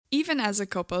Even as a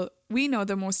couple, we know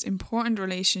the most important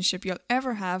relationship you'll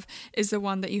ever have is the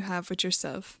one that you have with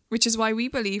yourself, which is why we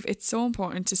believe it's so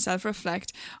important to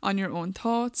self-reflect on your own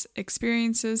thoughts,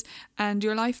 experiences, and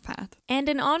your life path. And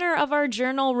in honor of our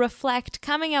journal Reflect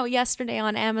coming out yesterday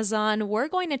on Amazon, we're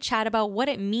going to chat about what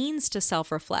it means to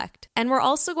self-reflect. And we're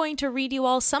also going to read you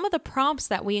all some of the prompts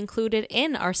that we included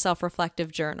in our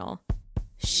self-reflective journal.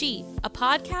 She, a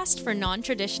podcast for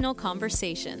non-traditional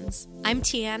conversations. I'm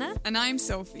Tiana. And I'm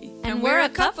Sophie. And we're a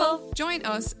couple. Join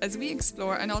us as we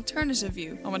explore an alternative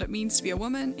view on what it means to be a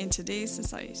woman in today's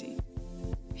society.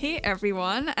 Hey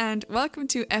everyone, and welcome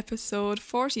to episode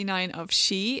 49 of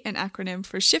She, an acronym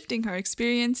for Shifting Her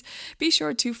Experience. Be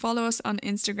sure to follow us on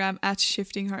Instagram at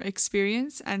Shifting Her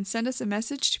Experience and send us a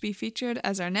message to be featured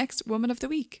as our next Woman of the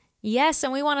Week. Yes,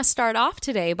 and we want to start off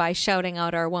today by shouting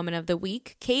out our Woman of the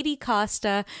Week, Katie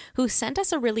Costa, who sent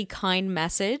us a really kind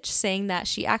message saying that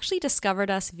she actually discovered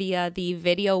us via the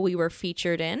video we were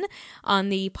featured in on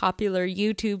the popular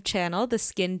YouTube channel, The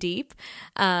Skin Deep,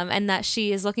 and that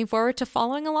she is looking forward to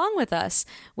following along with us,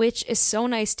 which is so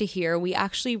nice to hear. We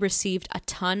actually received a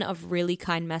ton of really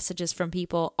kind messages from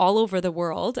people all over the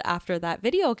world after that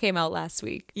video came out last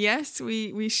week. Yes,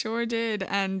 we sure did,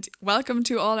 and welcome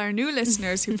to all our new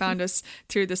listeners who found us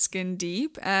through The Skin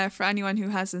Deep. For anyone who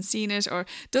hasn't seen it or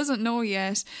doesn't know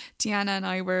yet, Tiana and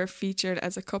I were featured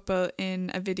as a couple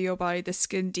in a video by The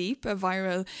Skin Deep, a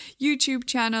viral YouTube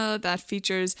channel that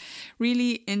features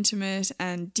really intimate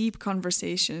and deep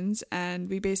conversations, and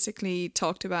we basically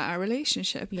talked about our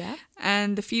relationship. Yeah.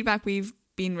 And the feedback we've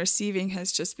been receiving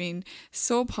has just been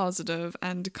so positive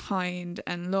and kind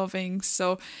and loving.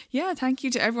 So yeah, thank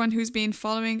you to everyone who's been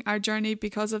following our journey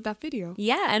because of that video.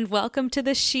 Yeah, and welcome to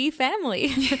the She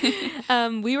family.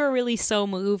 We were really so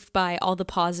moved by all the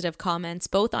positive comments,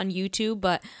 both on YouTube,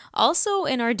 but also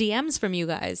in our DMs from you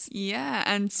guys. Yeah,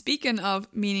 and speaking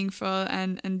of meaningful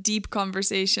and deep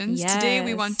conversations, Yes. Today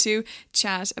we want to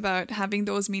chat about having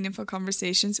those meaningful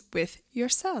conversations with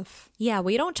yourself. Yeah,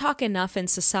 we don't talk enough in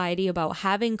society about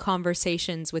having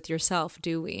conversations with yourself,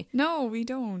 do we? No, we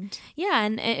don't. Yeah,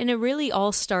 and it really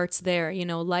all starts there. You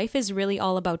know, life is really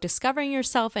all about discovering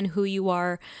yourself and who you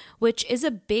are, which is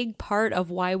a big part of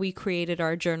why we created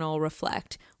our journal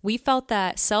Reflect. We felt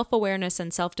that self-awareness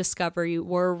and self-discovery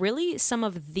were really some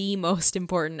of the most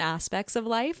important aspects of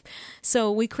life.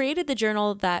 So we created the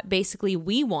journal that basically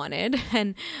we wanted,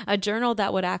 and a journal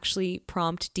that would actually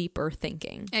prompt deeper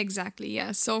thinking. Exactly,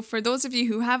 yeah. So for those of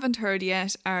you who haven't heard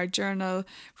yet, our journal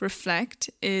Reflect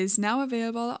is now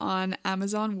available on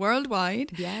Amazon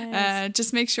worldwide. Yes.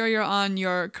 Just make sure you're on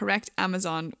your correct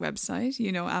Amazon website,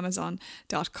 you know,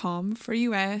 amazon.com for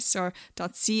US or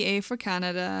 .ca for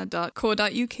Canada,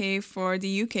 .co.uk for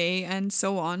the UK, and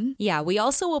so on. Yeah, we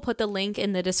also will put the link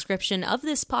in the description of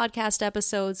this podcast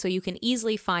episode so you can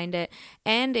easily find it,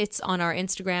 and it's on our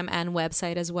Instagram and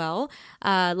website as well.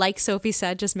 Like Sophie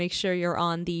said, just make sure you're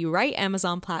on the right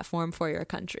Amazon platform for your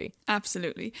country.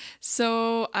 Absolutely.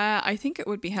 So I think it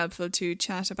would be helpful to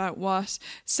chat about what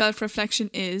self-reflection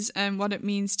is and what it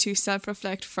means to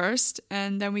self-reflect first,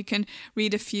 and then we can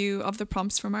read a few of the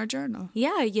prompts from our journal.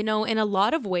 Yeah, you know, in a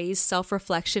lot of ways,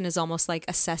 self-reflection is almost like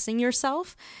assessing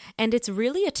yourself, and it's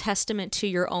really a testament to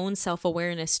your own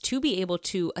self-awareness to be able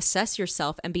to assess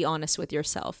yourself and be honest with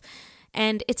yourself.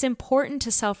 And it's important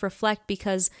to self-reflect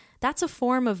because that's a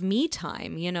form of me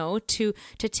time, you know, to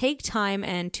take time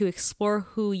and to explore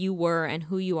who you were and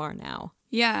who you are now.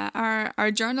 Yeah,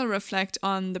 our journal Reflect,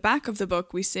 on the back of the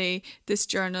book, we say this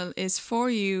journal is for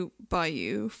you, by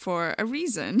you, for a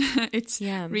reason. It's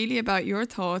really about your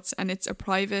thoughts, and it's a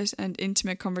private and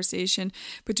intimate conversation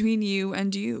between you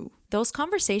and you. Those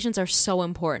conversations are so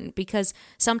important because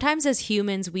sometimes as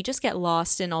humans, we just get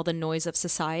lost in all the noise of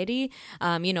society,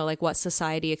 you know, like what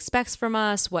society expects from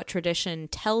us, what tradition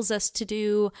tells us to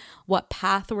do, what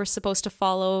path we're supposed to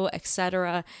follow,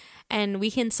 etc. And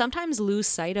we can sometimes lose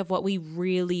sight of what we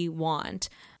really want.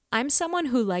 I'm someone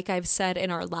who, like I've said in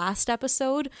our last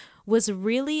episode, was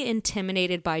really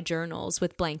intimidated by journals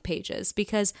with blank pages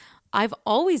because I've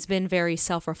always been very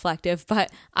self-reflective,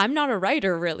 but I'm not a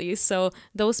writer really. So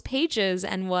those pages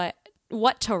and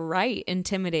what to write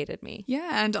intimidated me.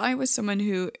 Yeah, and I was someone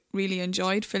who really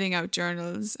enjoyed filling out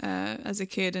journals as a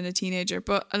kid and a teenager,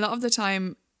 but a lot of the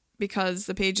time, because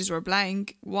the pages were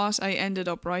blank, what I ended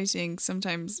up writing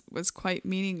sometimes was quite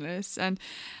meaningless. And,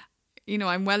 you know,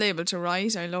 I'm well able to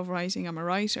write. I love writing. I'm a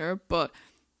writer, but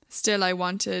still I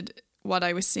wanted what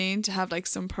I was saying to have like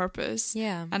some purpose.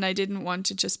 Yeah. And I didn't want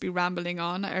to just be rambling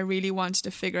on. I really wanted to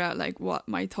figure out like what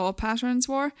my thought patterns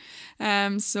were.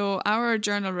 So our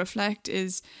journal Reflect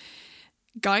is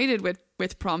guided with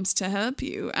with prompts to help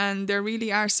you. And there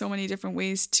really are so many different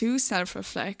ways to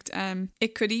self-reflect.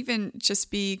 It could even just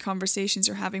be conversations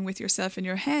you're having with yourself in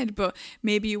your head, but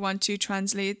maybe you want to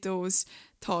translate those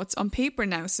thoughts on paper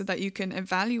now so that you can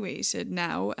evaluate it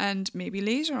now and maybe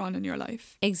later on in your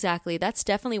life. Exactly. That's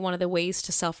definitely one of the ways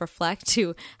to self-reflect,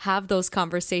 to have those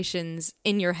conversations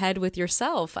in your head with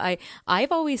yourself.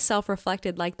 I've always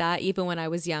self-reflected like that. Even when I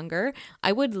was younger,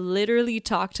 I would literally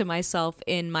talk to myself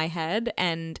in my head,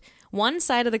 and one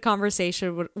side of the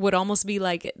conversation would almost be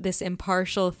like this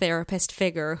impartial therapist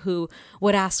figure who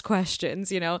would ask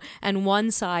questions, and one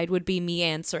side would be me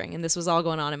answering. And this was all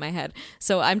going on in my head.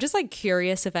 So I'm just like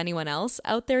curious if anyone else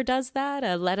out there does that.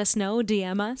 Let us know,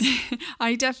 DM us.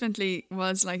 I definitely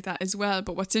was like that as well.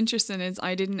 But what's interesting is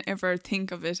I didn't ever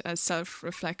think of it as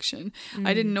self-reflection.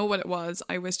 I didn't know what it was.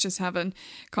 I was just having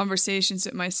conversations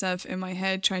with myself in my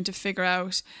head, trying to figure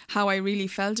out how I really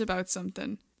felt about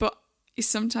something. But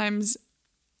sometimes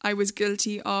I was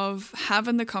guilty of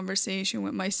having the conversation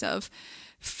with myself,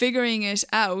 figuring it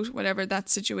out, whatever that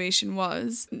situation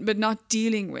was, but not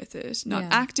dealing with it, not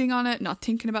acting on it, not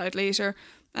thinking about it later.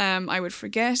 I would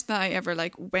forget that I ever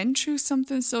went through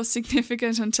something so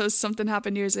significant until something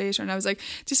happened years later, and I was like,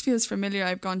 this feels familiar.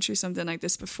 I've gone through something like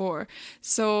this before.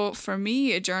 So for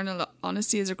me, a journal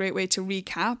honestly is a great way to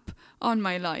recap on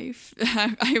my life.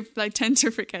 I tend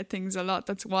to forget things a lot.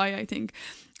 That's why I think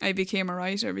I became a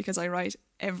writer, because I write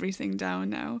everything down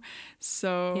now.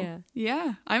 So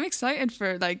yeah, I'm excited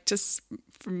for just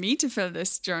for me to fill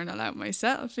this journal out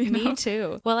myself. Me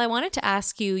too. Well, I wanted to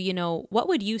ask you, what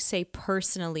would you say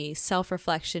personally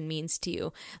self-reflection means to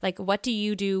you? What do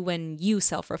you do when you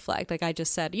self-reflect? Like I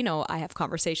just said, I have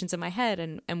conversations in my head,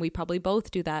 and we probably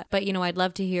both do that. But, I'd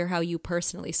love to hear how you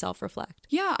personally self-reflect.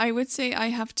 Yeah, I would say I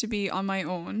have to be on my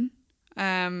own.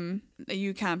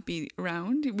 You can't be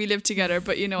around. We live together,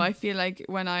 but I feel like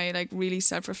when I really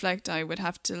self-reflect, I would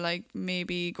have to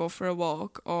maybe go for a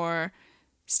walk or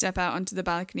step out onto the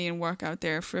balcony and work out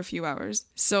there for a few hours.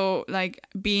 So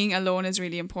being alone is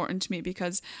really important to me,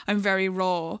 because I'm very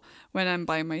raw when I'm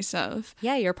by myself.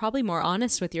 Yeah, you're probably more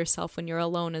honest with yourself when you're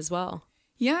alone as well.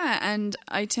 Yeah, and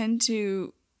I tend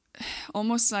to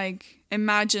almost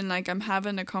imagine I'm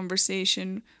having a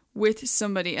conversation with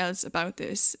somebody else about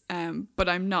this, but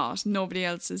I'm not. Nobody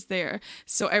else is there.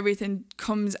 So everything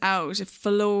comes out. It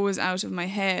flows out of my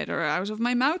head or out of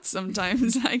my mouth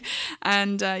sometimes.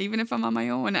 And even if I'm on my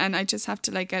own, and I just have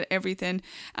to get everything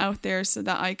out there so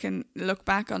that I can look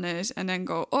back on it and then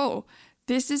go, oh,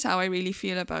 this is how I really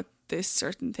feel about this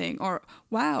certain thing. Or,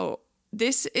 wow,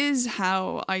 this is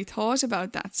how I thought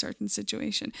about that certain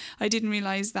situation. I didn't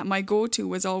realize that my go-to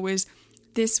was always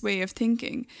this way of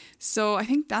thinking. So I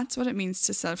think that's what it means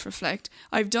to self-reflect.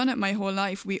 I've done it my whole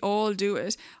life. We all do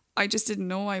it. I just didn't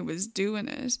know I was doing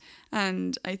it.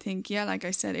 And I think, like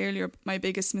I said earlier, my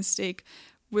biggest mistake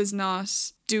was not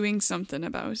doing something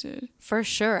about it. For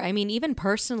sure. I mean, even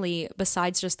personally,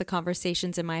 besides just the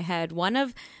conversations in my head, one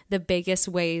of the biggest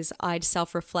ways I'd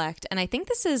self-reflect, and I think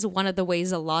this is one of the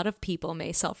ways a lot of people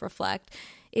may self-reflect,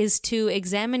 is to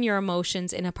examine your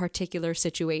emotions in a particular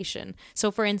situation.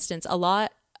 So for instance, a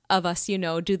lot of us,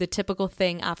 do the typical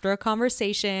thing after a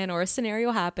conversation or a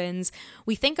scenario happens.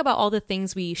 We think about all the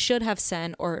things we should have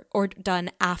said or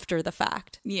done after the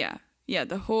fact. Yeah. Yeah.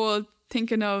 The whole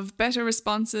thinking of better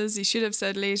responses you should have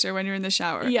said later when you're in the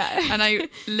shower. Yeah. And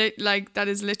that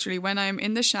is literally when I'm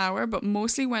in the shower, but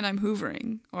mostly when I'm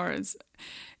hoovering, or as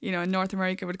in North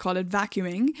America would call it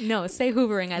vacuuming. No, say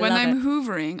hoovering. When I'm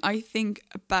hoovering, I think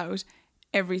about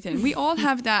everything. We all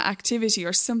have that activity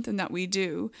or something that we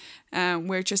do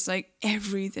where just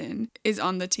everything is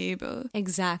on the table.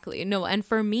 Exactly. No, and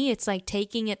for me, it's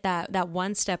taking it that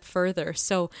one step further.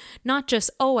 So not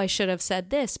just, oh, I should have said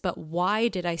this, but why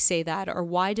did I say that? Or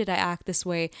why did I act this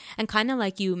way? And kind of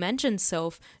like you mentioned,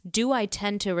 Soph, do I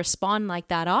tend to respond like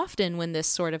that often when this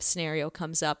sort of scenario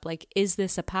comes up? Is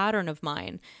this a pattern of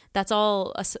mine? That's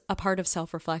all a part of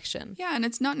self-reflection. Yeah, and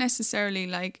it's not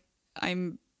necessarily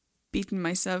I'm beating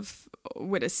myself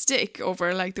with a stick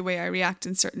over the way I react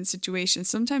in certain situations.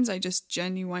 Sometimes I just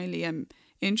genuinely am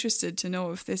interested to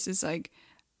know if this is a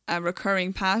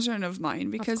recurring pattern of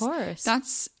mine, because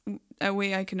that's a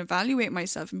way I can evaluate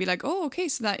myself and be like, oh, okay,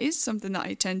 so that is something that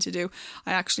I tend to do.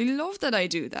 I actually love that I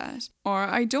do that, or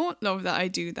I don't love that I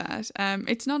do that.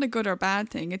 It's not a good or bad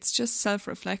thing. It's just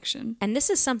self-reflection. And this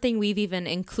is something we've even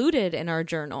included in our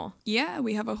journal. Yeah,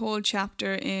 we have a whole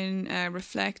chapter in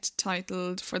Reflect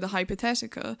titled For the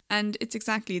Hypothetical. And it's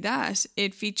exactly that.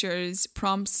 It features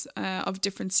prompts of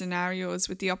different scenarios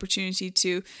with the opportunity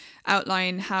to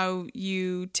outline how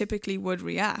you typically would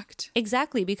react.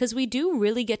 Exactly, because we do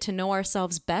really get to know know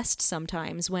ourselves best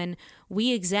sometimes when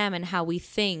we examine how we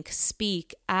think,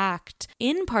 speak, act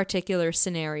in particular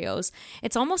scenarios.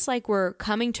 It's almost like we're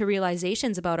coming to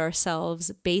realizations about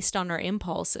ourselves based on our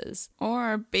impulses.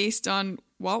 Or based on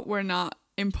what we're not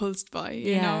impulsed by,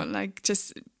 you know, like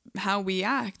just how we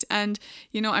act. And,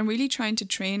 you know, I'm really trying to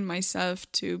train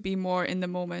myself to be more in the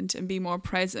moment and be more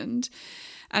present.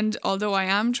 And although I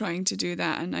am trying to do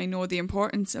that and I know the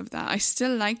importance of that, I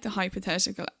still like the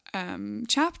hypothetical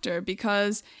chapter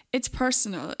because it's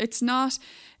personal. It's not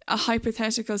a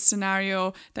hypothetical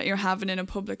scenario that you're having in a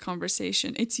public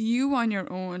conversation. It's you on your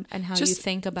own. And how you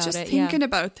think about it. Just thinking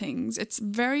about things. It's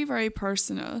very, very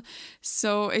personal.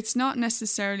 So it's not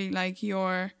necessarily like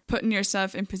you're putting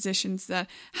yourself in positions that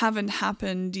haven't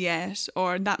happened yet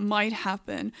or that might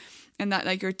happen. And that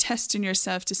like you're testing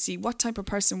yourself to see what type of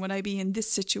person would I be in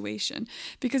this situation,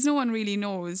 because no one really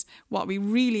knows what we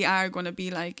really are going to be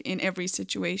like in every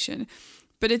situation.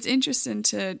 But it's interesting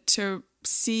to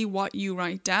see what you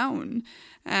write down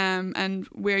and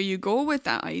where you go with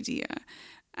that idea.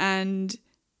 And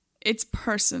it's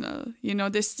personal. You know,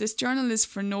 this journal is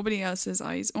for nobody else's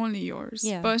eyes, only yours.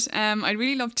 Yeah. But I'd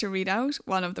really love to read out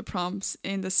one of the prompts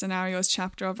in the scenarios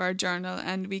chapter of our journal,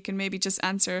 and we can maybe just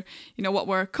answer, you know, what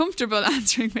we're comfortable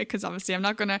answering, because obviously I'm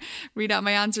not going to read out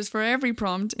my answers for every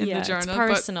prompt in the journal. It's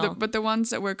personal. But the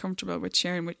ones that we're comfortable with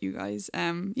sharing with you guys.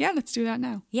 Let's do that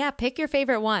now. Yeah, pick your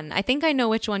favorite one. I think I know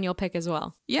which one you'll pick as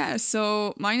well. Yeah,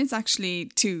 so mine is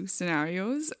actually 2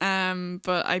 scenarios,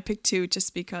 but I picked 2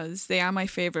 just because they are my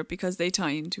favorite, because they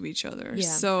tie into each other. Yeah,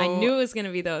 so I knew it was going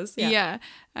to be those. Yeah.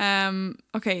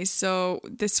 Okay, so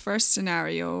this first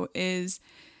scenario is,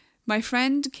 my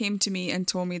friend came to me and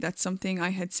told me that something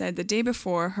I had said the day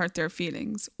before hurt their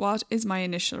feelings. What is my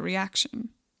initial reaction?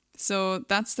 So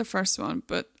that's the first one,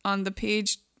 but on the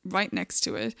page right next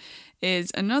to it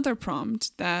is another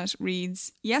prompt that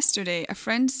reads, yesterday a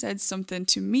friend said something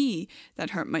to me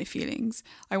that hurt my feelings.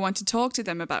 I want to talk to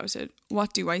them about it.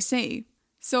 What do I say?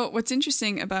 So what's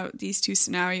interesting about these 2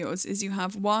 scenarios is you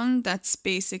have one that's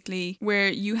basically where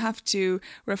you have to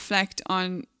reflect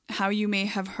on how you may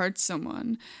have hurt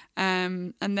someone.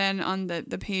 And then on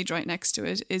the page right next to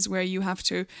it is where you have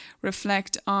to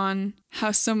reflect on how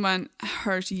someone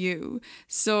hurt you.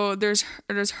 So there's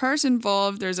hurt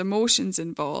involved, there's emotions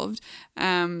involved,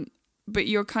 but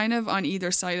you're kind of on either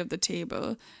side of the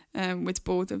table with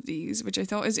both of these, which I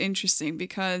thought is interesting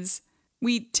because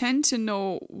we tend to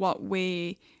know what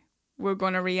way we're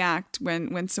going to react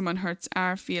when someone hurts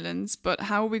our feelings, but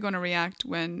how are we going to react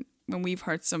when we've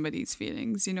hurt somebody's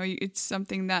feelings? You know, it's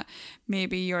something that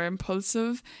maybe you're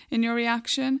impulsive in your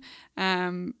reaction,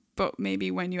 but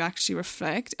maybe when you actually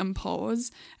reflect and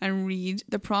pause and read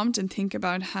the prompt and think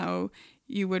about how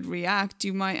you would react,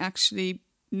 you might actually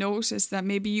notice that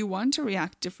maybe you want to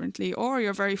react differently, or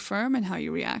you're very firm in how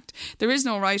you react. There is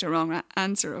no right or wrong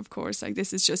answer, of course. Like,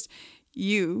 this is just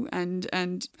you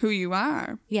and who you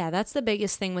are. Yeah, that's the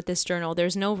biggest thing with this journal.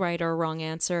 There's no right or wrong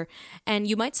answer. And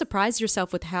you might surprise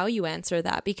yourself with how you answer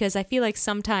that, because I feel like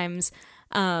sometimes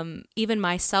even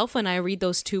myself, when I read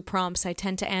those 2 prompts, I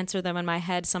tend to answer them in my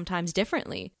head sometimes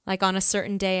differently. Like on a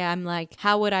certain day, I'm like,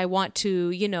 how would I want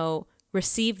to, you know,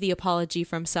 receive the apology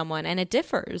from someone, and it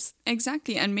differs.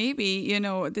 Exactly. And maybe, you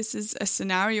know, this is a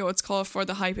scenario, it's called for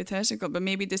the hypothetical, but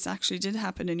maybe this actually did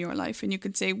happen in your life, and you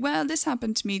could say, well, this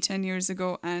happened to me 10 years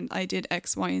ago and I did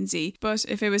X, Y, and Z. But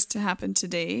if it was to happen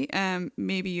today,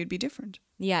 maybe you'd be different.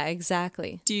 Yeah,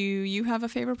 exactly. Do you have a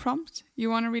favorite prompt you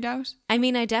want to read out? I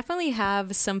mean, I definitely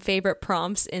have some favorite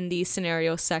prompts in the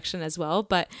scenario section as well,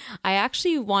 but I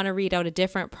actually want to read out a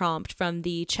different prompt from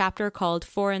the chapter called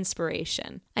For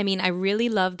Inspiration. I mean, I really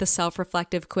love the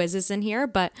self-reflective quizzes in here,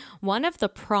 but one of the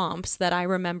prompts that I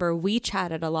remember we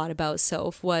chatted a lot about,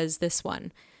 Soph, was this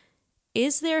one.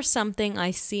 Is there something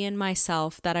I see in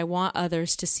myself that I want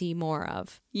others to see more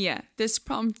of? Yeah, this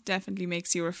prompt definitely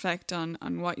makes you reflect on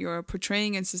what you're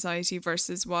portraying in society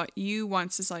versus what you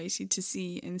want society to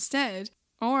see instead.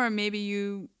 Or maybe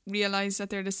you realize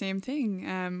that they're the same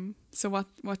thing. So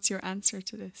what's your answer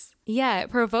to this? Yeah,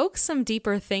 it provokes some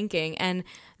deeper thinking. And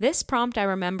this prompt, I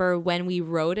remember when we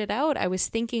wrote it out, I was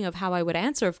thinking of how I would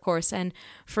answer, of course. And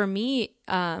for me,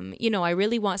 I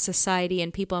really want society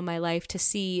and people in my life to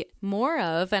see more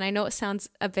of, and I know it sounds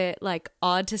a bit like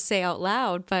odd to say out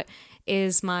loud, but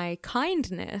is my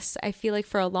kindness. I feel like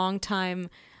for a long time,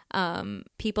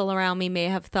 people around me may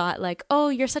have thought like, oh,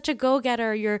 you're such a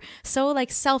go-getter, you're so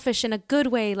like selfish in a good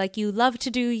way, like you love to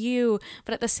do you.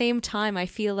 But at the same time, I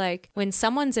feel like when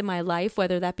someone's in my life,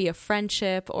 whether that be a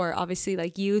friendship or obviously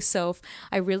like you, Soph,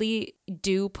 I really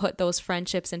do put those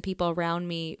friendships and people around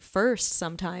me first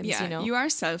sometimes. Yeah, you know, you are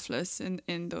selfless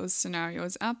in those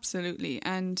scenarios, absolutely.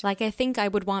 And like I think I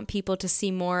would want people to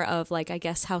see more of like, I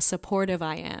guess, how supportive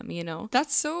I am, you know.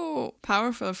 that's so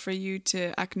powerful for you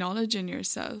to acknowledge in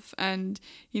yourself. And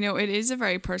it is a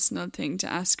very personal thing to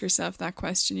ask yourself that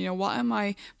question. What am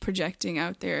I projecting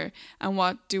out there, and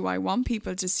what do I want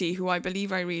people to see who I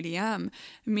believe I really am?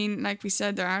 I mean, like we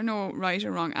said, there are no right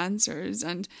or wrong answers,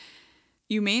 and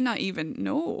you may not even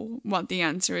know what the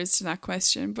answer is to that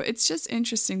question, but it's just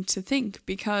interesting to think,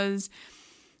 because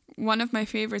one of my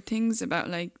favorite things about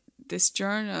like this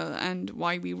journal and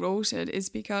why we wrote it is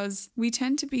because we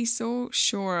tend to be so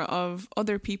sure of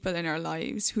other people in our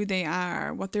lives, who they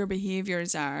are, what their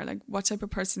behaviors are, like what type of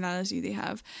personality they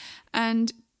have.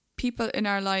 And people in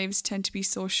our lives tend to be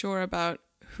so sure about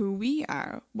who we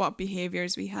are, what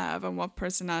behaviors we have, and what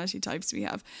personality types we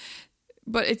have.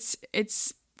 But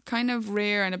it's kind of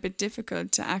rare and a bit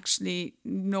difficult to actually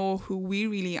know who we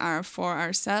really are for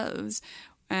ourselves.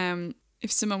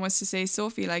 If someone was to say,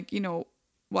 Sophie, like,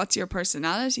 what's your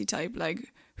personality type?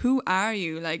 Like, who are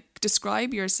you? Like,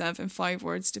 describe yourself in 5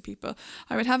 words to people.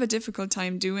 I would have a difficult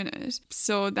time doing it.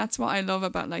 So that's what I love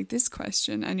about like this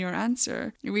question and your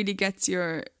answer. It really gets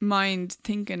your mind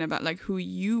thinking about like who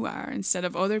you are instead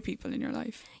of other people in your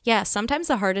life. Yeah, sometimes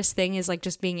the hardest thing is like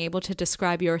just being able to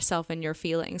describe yourself and your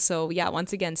feelings. So yeah,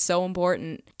 once again, so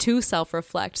important to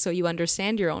self-reflect so you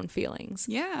understand your own feelings.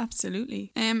 Yeah,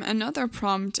 absolutely. Another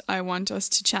prompt I want us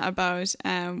to chat about,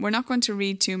 we're not going to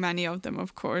read too many of them,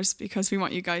 of course, because we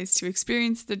want you guys to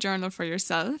experience the journal for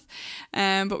yourself.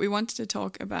 But we wanted to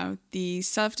talk about the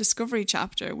self-discovery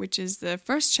chapter, which is the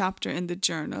first chapter in the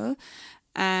journal.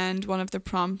 And one of the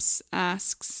prompts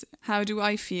asks, how do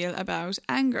I feel about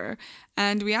anger?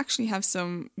 And we actually have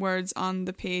some words on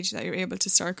the page that you're able to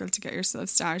circle to get yourself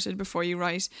started before you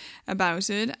write about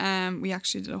it. We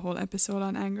actually did a whole episode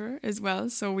on anger as well,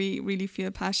 so we really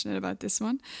feel passionate about this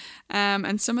one.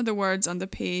 And some of the words on the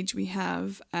page we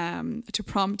have to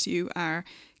prompt you are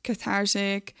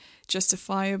cathartic,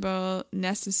 justifiable,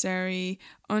 necessary,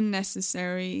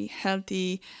 unnecessary,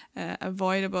 healthy,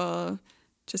 avoidable,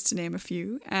 just to name a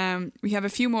few. We have a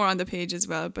few more on the page as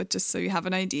well, but just so you have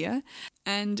an idea.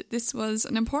 And this was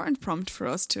an important prompt for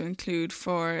us to include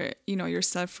for, your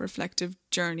self-reflective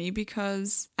journey,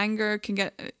 because anger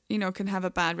can can have a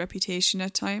bad reputation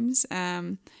at times.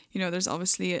 There's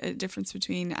obviously a difference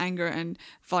between anger and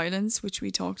violence, which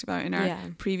we talked about in our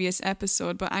previous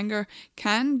episode, but anger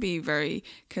can be very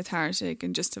cathartic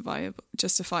and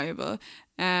justifiable.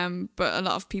 But a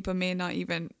lot of people may not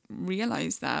even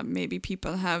realize that. Maybe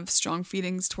people have strong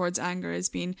feelings towards anger as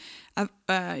being,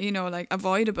 like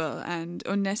avoidable and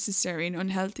unnecessary and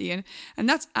unhealthy, and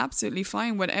that's absolutely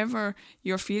fine. Whatever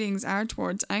your feelings are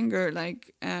towards anger,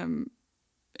 like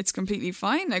it's completely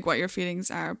fine, like what your feelings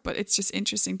are. But it's just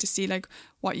interesting to see like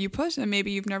what you put, and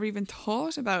maybe you've never even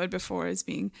thought about it before as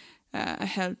being a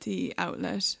healthy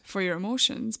outlet for your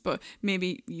emotions, but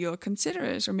maybe you'll consider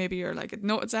it, or maybe you're like,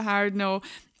 no, it's a hard no.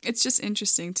 It's just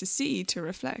interesting to see, to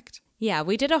reflect. Yeah,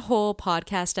 we did a whole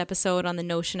podcast episode on the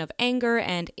notion of anger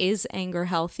and is anger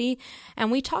healthy?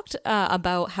 And we talked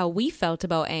about how we felt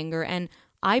about anger, and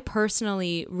I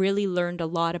personally really learned a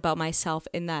lot about myself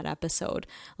in that episode.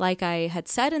 Like I had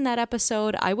said in that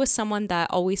episode, I was someone that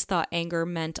always thought anger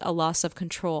meant a loss of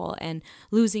control and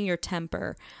losing your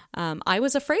temper. I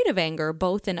was afraid of anger,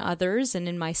 both in others and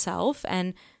in myself.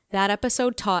 And that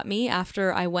episode taught me,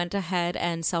 after I went ahead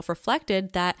and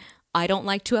self-reflected, that I don't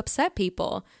like to upset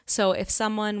people. So if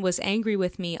someone was angry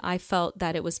with me, I felt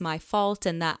that it was my fault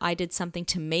and that I did something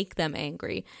to make them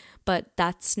angry. But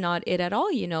that's not it at all,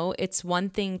 It's one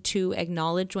thing to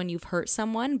acknowledge when you've hurt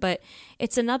someone, but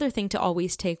it's another thing to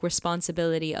always take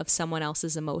responsibility of someone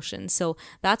else's emotions. So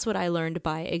that's what I learned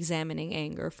by examining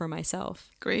anger for myself.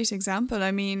 Great example.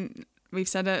 I mean, we've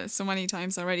said it so many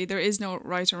times already. There is no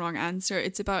right or wrong answer.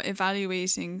 It's about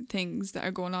evaluating things that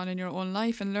are going on in your own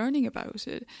life and learning about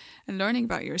it and learning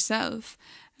about yourself.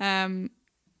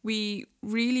 We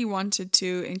really wanted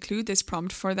to include this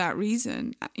prompt for that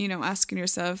reason, asking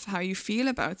yourself how you feel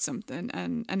about something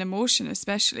and an emotion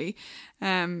especially,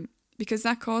 because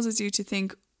that causes you to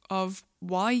think of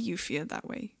why you feel that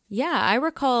way. Yeah, I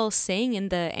recall saying in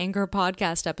the anger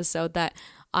podcast episode that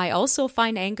I also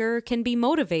find anger can be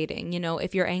motivating.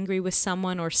 If you're angry with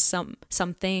someone or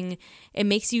something, it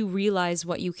makes you realize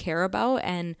what you care about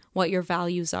and what your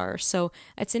values are. So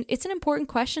it's an important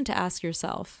question to ask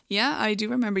yourself. Yeah, I do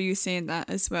remember you saying that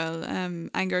as well.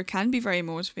 Anger can be very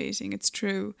motivating. It's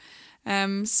true.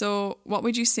 So what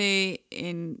would you say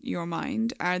in your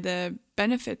mind are the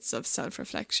benefits of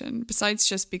self-reflection besides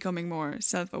just becoming more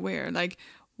self-aware? Like,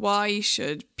 why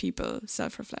should people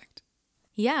self-reflect?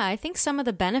 Yeah, I think some of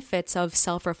the benefits of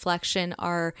self-reflection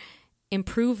are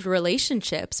improved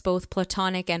relationships, both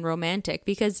platonic and romantic,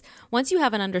 because once you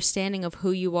have an understanding of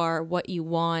who you are, what you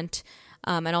want,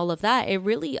 and all of that, it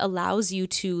really allows you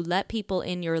to let people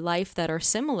in your life that are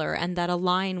similar and that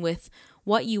align with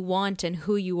what you want and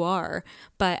who you are.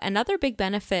 But another big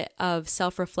benefit of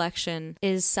self-reflection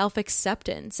is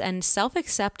self-acceptance. And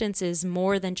self-acceptance is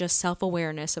more than just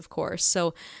self-awareness, of course.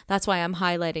 So that's why I'm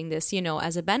highlighting this,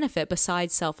 as a benefit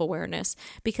besides self-awareness,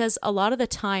 because a lot of the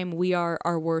time we are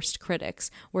our worst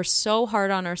critics. We're so hard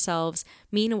on ourselves.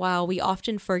 Meanwhile, we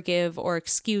often forgive or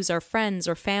excuse our friends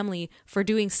or family for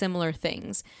doing similar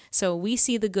things. So we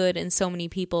see the good in so many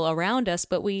people around us,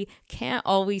 but we can't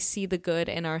always see the good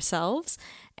in ourselves.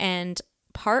 And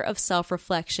part of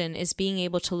self-reflection is being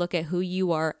able to look at who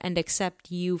you are and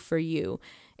accept you for you.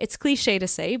 It's cliche to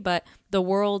say, but the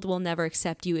world will never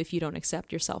accept you if you don't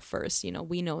accept yourself first.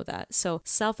 We know that. So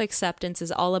self-acceptance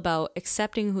is all about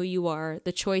accepting who you are,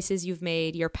 the choices you've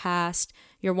made, your past,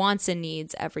 your wants and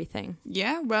needs, everything.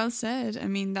 Yeah, well said. I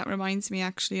mean, that reminds me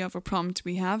actually of a prompt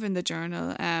we have in the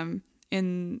journal,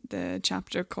 in the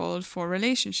chapter called For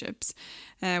Relationships.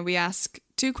 We ask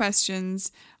 2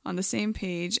 questions on the same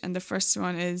page, and the first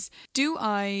one is, do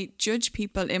I judge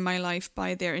people in my life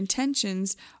by their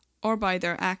intentions or by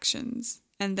their actions?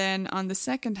 And then on the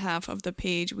second half of the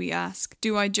page, we ask,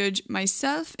 do I judge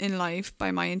myself in life by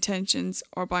my intentions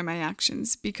or by my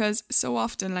actions? Because so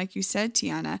often, like you said,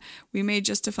 Tiana, we may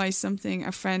justify something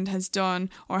a friend has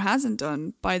done or hasn't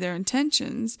done by their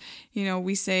intentions.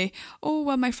 We say, oh,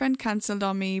 well, my friend cancelled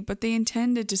on me, but they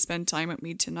intended to spend time with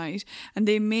me tonight and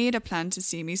they made a plan to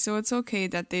see me. So it's okay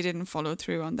that they didn't follow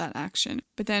through on that action.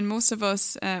 But then most of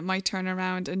us might turn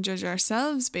around and judge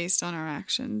ourselves based on our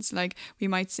actions. Like we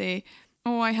might say,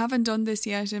 oh, I haven't done this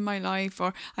yet in my life,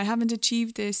 or I haven't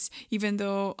achieved this even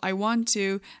though I want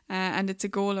to, and it's a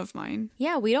goal of mine.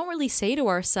 Yeah, we don't really say to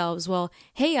ourselves, well,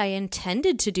 hey, I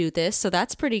intended to do this, so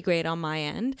that's pretty great on my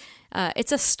end.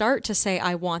 It's a start to say,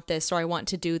 I want this, or I want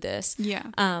to do this. Yeah.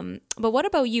 But what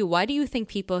about you? Why do you think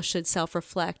people should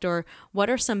self-reflect, or what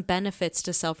are some benefits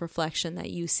to self-reflection that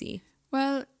you see?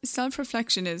 Well,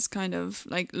 self-reflection is kind of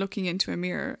like looking into a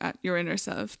mirror at your inner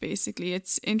self, basically.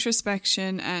 It's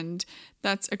introspection, and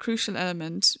that's a crucial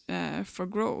element for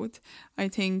growth. I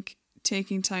think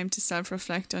taking time to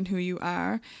self-reflect on who you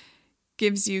are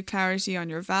gives you clarity on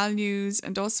your values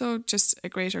and also just a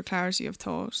greater clarity of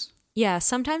thought. Yeah,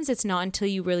 sometimes it's not until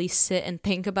you really sit and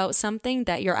think about something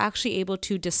that you're actually able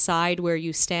to decide where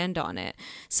you stand on it.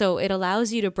 So it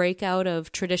allows you to break out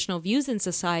of traditional views in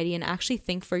society and actually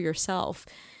think for yourself.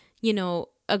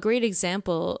 A great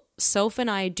example, Soph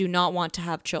and I do not want to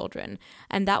have children.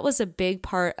 And that was a big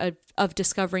part of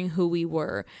discovering who we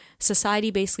were.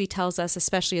 Society basically tells us,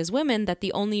 especially as women, that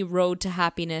the only road to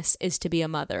happiness is to be a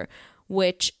mother.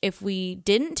 Which, if we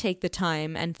didn't take the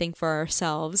time and think for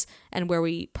ourselves and where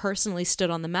we personally stood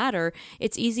on the matter,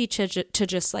 it's easy to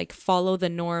just like follow the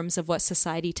norms of what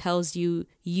society tells you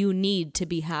need to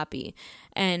be happy.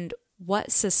 And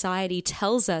what society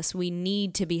tells us we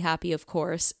need to be happy, of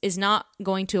course, is not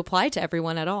going to apply to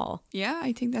everyone at all. Yeah,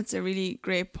 I think that's a really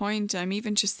great point. I'm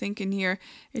even just thinking here,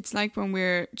 it's like when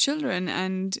we're children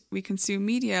and we consume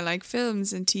media like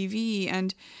films and TV,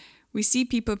 and we see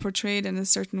people portrayed in a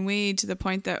certain way to the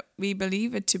point that we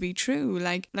believe it to be true.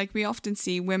 Like we often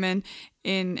see women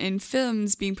in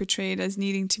films being portrayed as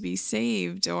needing to be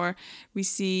saved, or we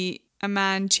see a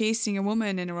man chasing a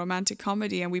woman in a romantic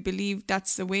comedy and we believe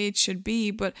that's the way it should be.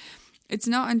 But it's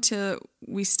not until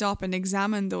we stop and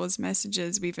examine those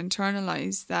messages we've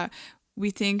internalized that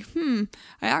we think,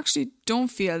 I actually don't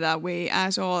feel that way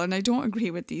at all, and I don't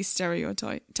agree with these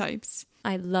stereotypes.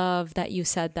 I love that you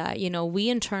said that. We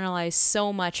internalize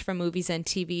so much from movies and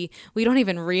TV. We don't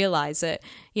even realize it.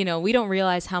 We don't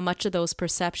realize how much of those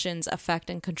perceptions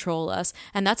affect and control us.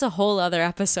 And that's a whole other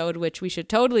episode, which we should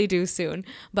totally do soon.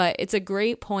 But it's a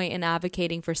great point in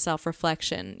advocating for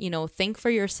self-reflection. Think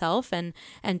for yourself and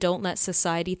don't let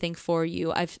society think for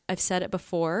you. I've said it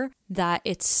before that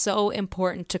it's so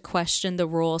important to question the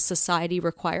role society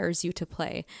requires you to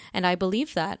play. And I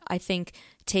believe that. I think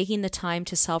taking the time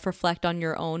to self-reflect on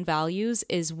your own values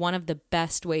is one of the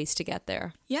best ways to get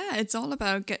there. Yeah, it's all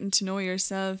about getting to know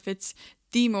yourself. It's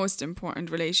the most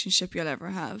important relationship you'll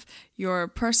ever have, your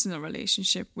personal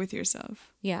relationship with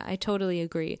yourself. Yeah, I totally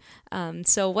agree.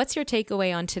 So what's your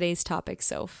takeaway on today's topic,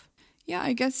 Soph? Yeah,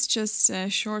 I guess just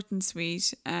short and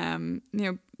sweet,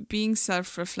 being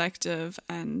self-reflective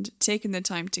and taking the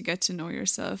time to get to know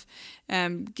yourself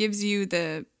gives you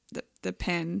the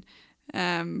pen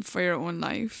for your own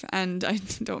life. And I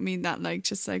don't mean that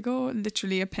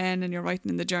literally a pen and you're writing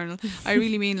in the journal. I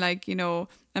really mean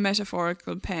a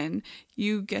metaphorical pen.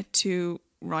 You get to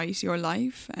write your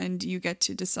life and you get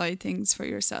to decide things for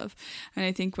yourself. And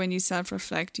I think when you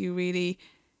self-reflect, you really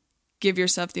give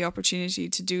yourself the opportunity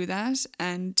to do that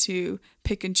and to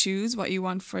pick and choose what you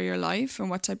want for your life and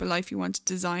what type of life you want to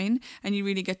design. And you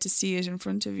really get to see it in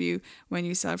front of you when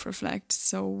you self-reflect.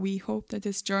 So we hope that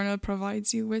this journal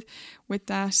provides you with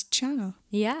that channel.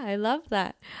 Yeah, I love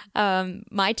that.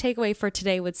 My takeaway for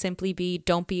today would simply be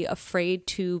don't be afraid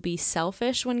to be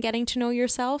selfish when getting to know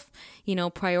yourself.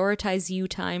 Prioritize you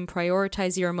time,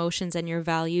 prioritize your emotions and your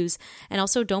values, and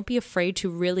also don't be afraid to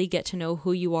really get to know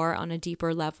who you are on a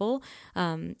deeper level.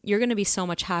 You're going to be so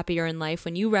much happier in life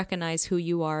when you recognize who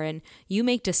you are and you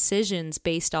make decisions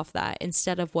based off that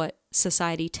instead of what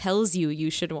society tells you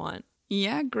should want.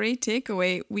 Yeah, great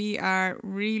takeaway. We are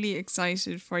really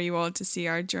excited for you all to see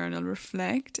our journal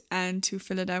reflect and to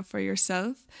fill it out for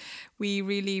yourself. We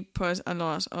really put a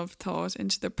lot of thought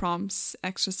into the prompts,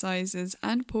 exercises,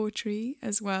 and poetry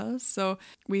as well. So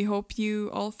we hope you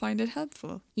all find it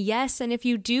helpful. Yes, and if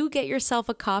you do get yourself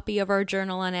a copy of our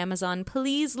journal on Amazon,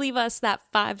 please leave us that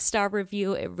 5-star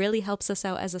review. It really helps us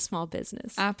out as a small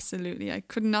business. Absolutely. I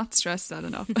could not stress that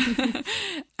enough.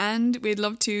 And we'd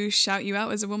love to shout you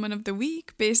out as a Woman of the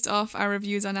Week based off our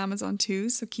reviews on Amazon too,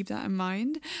 so keep that in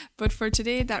mind. But for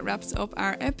today, that wraps up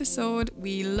our episode.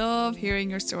 We love hearing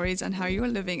your stories and how you're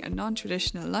living a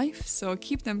non-traditional life, so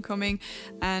keep them coming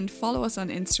and follow us on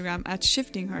Instagram at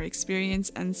Shifting Her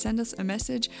Experience and send us a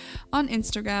message on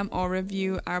Instagram or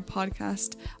review our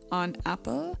podcast on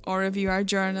Apple or review our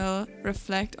journal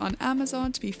Reflect on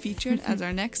Amazon to be featured as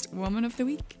our next Woman of the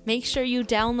Week. Make sure you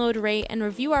download, rate, and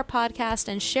review our podcast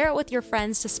and share it with your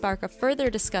friends to spark a further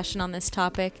discussion on this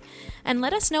topic. And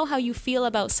let us know how you feel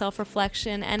about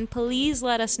self-reflection, and please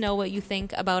let us know what you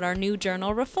think about our new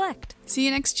journal Reflect. See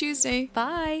you next Tuesday.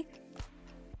 Bye.